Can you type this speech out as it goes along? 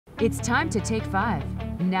It's time to take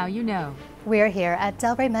 5. Now you know. We're here at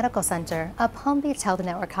Delray Medical Center, a Palm Beach Health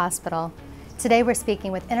Network hospital. Today we're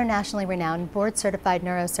speaking with internationally renowned board-certified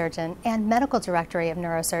neurosurgeon and medical director of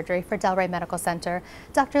neurosurgery for Delray Medical Center,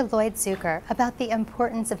 Dr. Lloyd Zucker, about the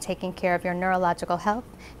importance of taking care of your neurological health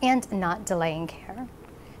and not delaying care.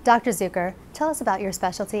 Dr. Zucker, tell us about your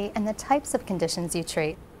specialty and the types of conditions you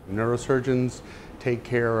treat. Neurosurgeons take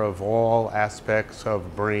care of all aspects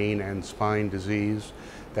of brain and spine disease.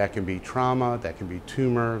 That can be trauma, that can be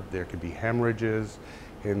tumor, there can be hemorrhages.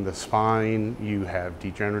 In the spine, you have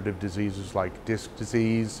degenerative diseases like disc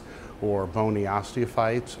disease or bony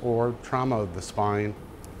osteophytes or trauma of the spine.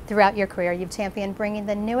 Throughout your career, you've championed bringing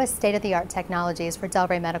the newest state-of-the-art technologies for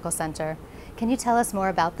Delray Medical Center. Can you tell us more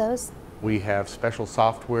about those? We have special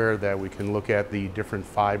software that we can look at the different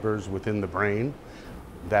fibers within the brain.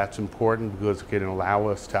 That's important because it can allow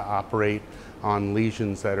us to operate on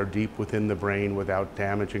lesions that are deep within the brain without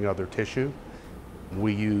damaging other tissue.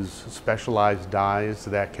 We use specialized dyes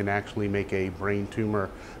that can actually make a brain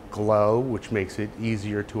tumor glow, which makes it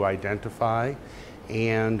easier to identify.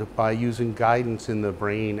 And by using guidance in the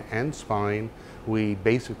brain and spine, we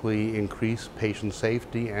basically increase patient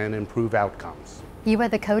safety and improve outcomes. You are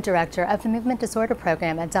the co-director of the Movement Disorder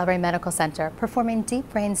Program at Delray Medical Center, performing deep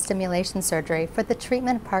brain stimulation surgery for the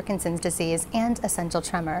treatment of Parkinson's disease and essential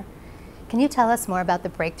tremor. Can you tell us more about the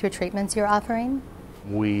breakthrough treatments you're offering?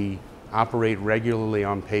 We operate regularly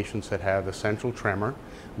on patients that have essential tremor,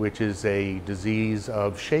 which is a disease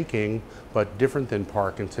of shaking, but different than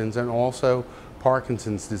Parkinson's, and also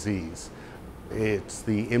Parkinson's disease. It's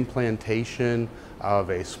the implantation of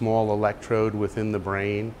a small electrode within the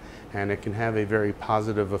brain, and it can have a very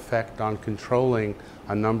positive effect on controlling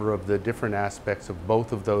a number of the different aspects of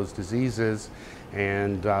both of those diseases.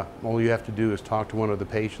 And all you have to do is talk to one of the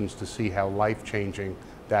patients to see how life-changing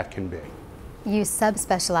that can be. You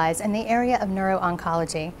subspecialize in the area of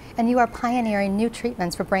neuro-oncology, and you are pioneering new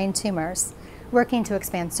treatments for brain tumors, working to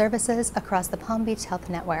expand services across the Palm Beach Health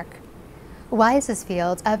Network. Why is this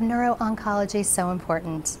field of neuro-oncology so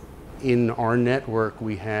important? In our network,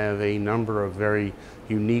 we have a number of very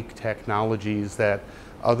unique technologies that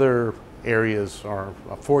other areas are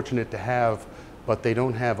fortunate to have, but they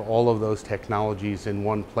don't have all of those technologies in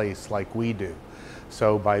one place like we do.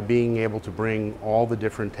 So by being able to bring all the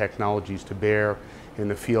different technologies to bear in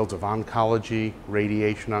the fields of oncology,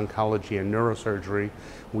 radiation oncology, and neurosurgery,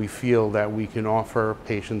 we feel that we can offer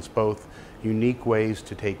patients both unique ways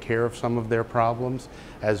to take care of some of their problems,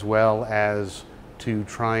 as well as to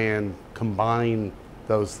try and combine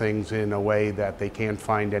those things in a way that they can't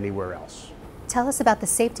find anywhere else. Tell us about the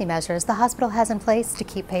safety measures the hospital has in place to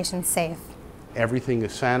keep patients safe. Everything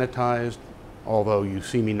is sanitized. Although you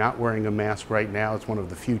see me not wearing a mask right now, it's one of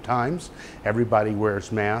the few times. Everybody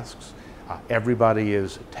wears masks. Everybody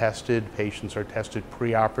is tested. Patients are tested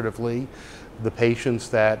preoperatively. The patients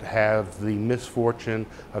that have the misfortune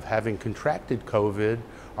of having contracted COVID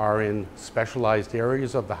are in specialized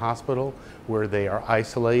areas of the hospital where they are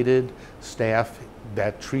isolated. Staff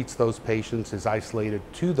that treats those patients is isolated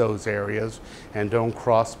to those areas and don't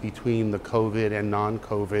cross between the COVID and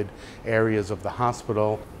non-COVID areas of the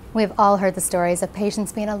hospital. We've all heard the stories of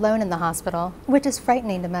patients being alone in the hospital, which is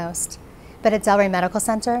frightening to most. But at Delray Medical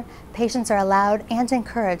Center, patients are allowed and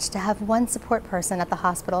encouraged to have one support person at the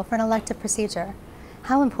hospital for an elective procedure.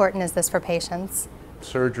 How important is this for patients?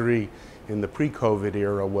 Surgery in the pre-COVID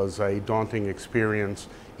era was a daunting experience,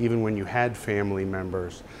 even when you had family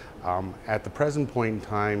members. At the present point in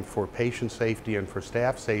time, for patient safety and for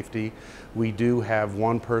staff safety, we do have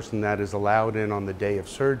one person that is allowed in on the day of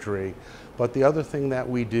surgery. But the other thing that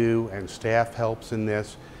we do, and staff helps in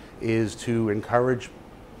this, is to encourage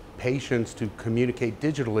patients to communicate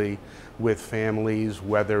digitally with families,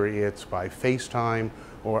 whether it's by FaceTime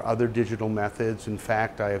or other digital methods. In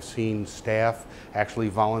fact, I have seen staff actually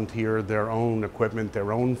volunteer their own equipment,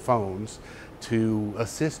 their own phones, to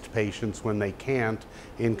assist patients when they can't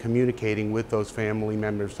in communicating with those family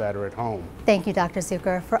members that are at home. Thank you, Dr.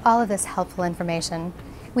 Zucker, for all of this helpful information.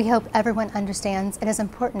 We hope everyone understands it is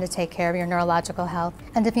important to take care of your neurological health,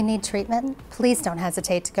 and if you need treatment, please don't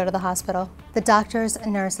hesitate to go to the hospital. The doctors,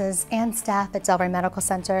 nurses, and staff at Delray Medical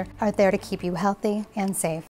Center are there to keep you healthy and safe.